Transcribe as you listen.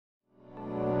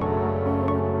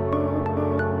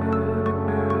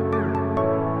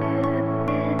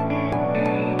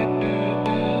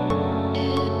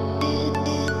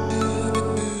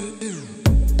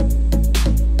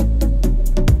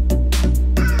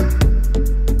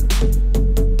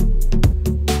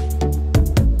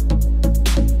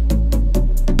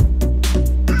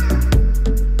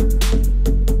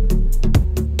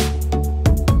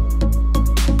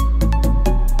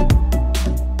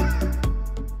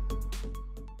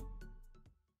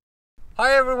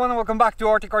Hi everyone and welcome back to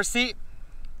Arctic RC.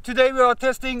 Today we are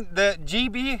testing the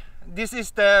GeeBee. This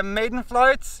is the Maiden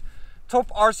flights,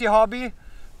 top RC hobby.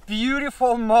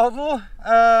 Beautiful model.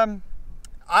 I'm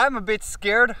a bit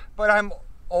scared, but I'm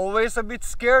always a bit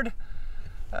scared.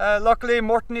 Luckily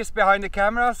Morten is behind the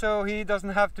camera, so he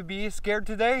doesn't have to be scared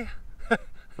today.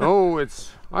 Oh,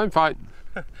 I'm fine.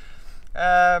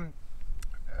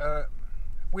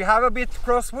 We have a bit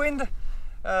crosswind.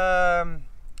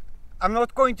 I'm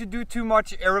not going to do too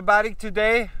much aerobatic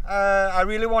today. I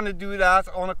really want to do that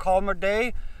on a calmer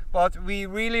day, but we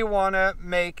really want to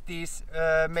make these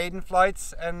maiden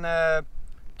flights and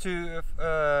to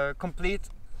complete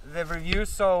the review.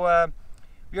 So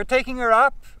we are taking her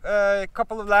up, a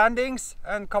couple of landings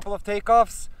and a couple of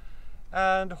takeoffs,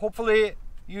 and hopefully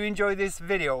you enjoy this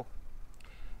video.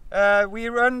 We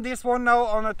run this one now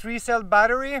on a 3-cell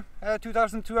battery,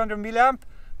 2200 milliamp.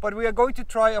 But we are going to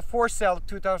try a 4-cell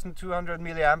 2200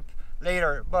 milliamp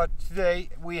later. But today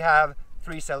we have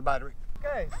 3-cell battery.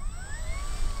 Okay.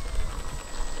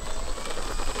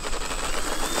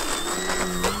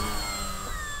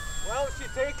 Well, she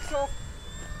takes off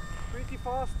pretty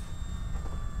fast.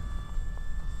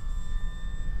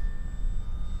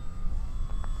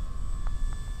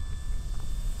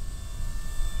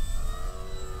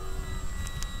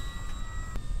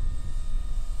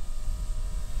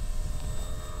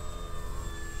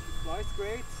 Flies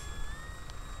great.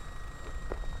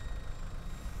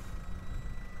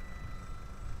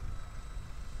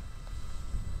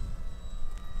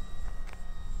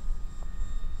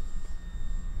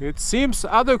 It seems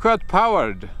adequate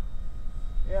powered.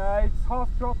 Yeah, it's half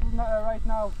throttle right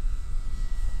now.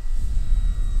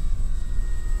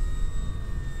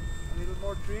 A little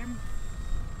more trim.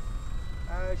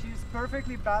 She's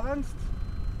perfectly balanced.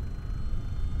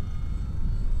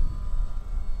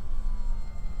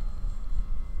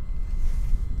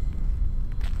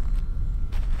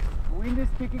 Wind is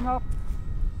picking up.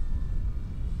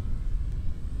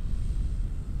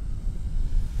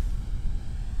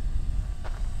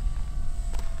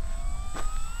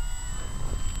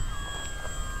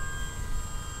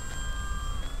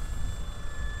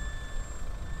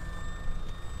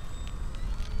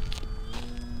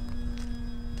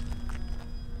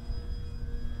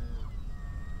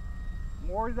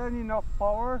 More than enough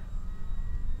power.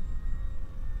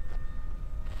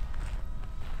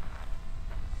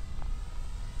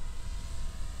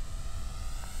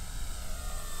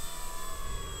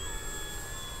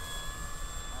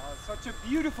 Such a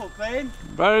beautiful plane.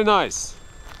 Very nice.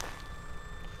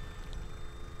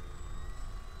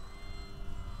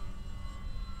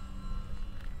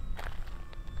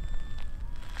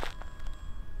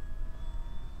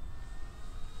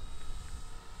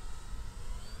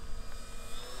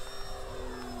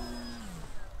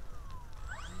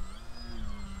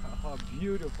 Oh,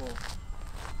 beautiful.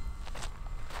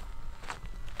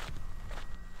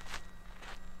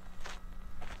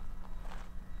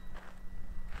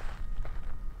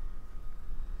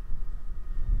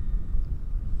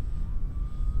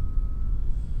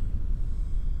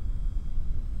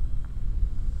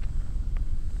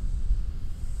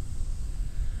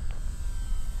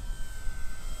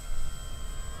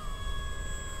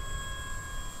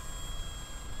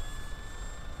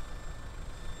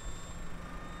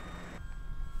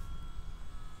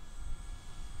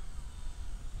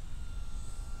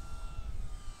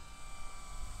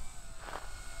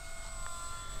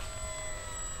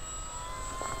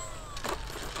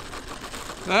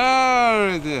 There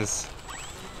it is.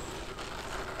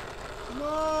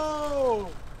 No!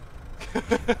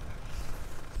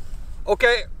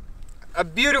 Okay, a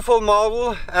beautiful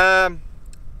model.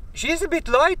 She's a bit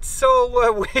light,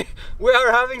 so we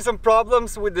are having some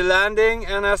problems with the landing,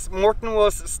 and as Morten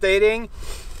was stating,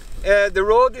 the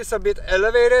road is a bit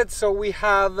elevated, so we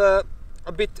have a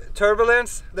bit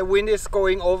turbulence. The wind is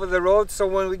going over the road, so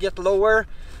when we get lower,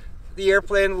 the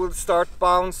airplane will start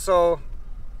bounce. So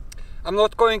I'm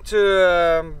not going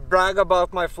to brag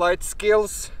about my flight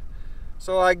skills,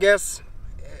 so I guess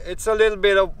it's a little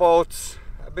bit of both,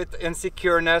 a bit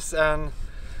insecureness,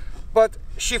 but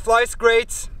she flies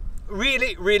great,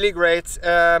 really great.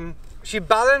 She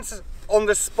balances on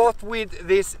the spot with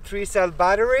this 3-cell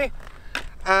battery,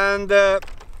 and I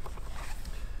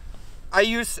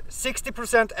use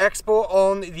 60% expo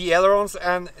on the ailerons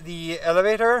and the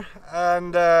elevator,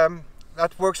 and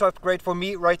that works out great for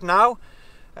me right now.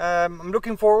 I'm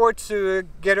looking forward to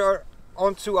get her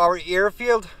onto our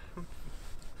airfield.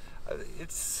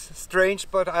 It's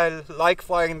strange, but I like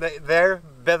flying there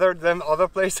better than other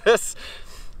places.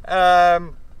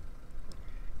 Do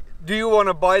you want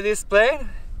to buy this plane?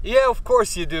 Yeah, of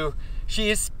course you do. She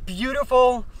is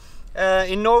beautiful.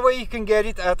 In Norway you can get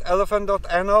it at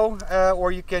elephant.no,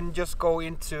 or you can just go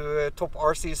into Top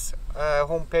RC's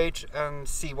homepage and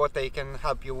see what they can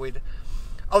help you with.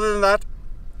 Other than that,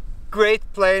 great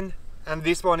plane, and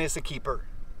this one is a keeper.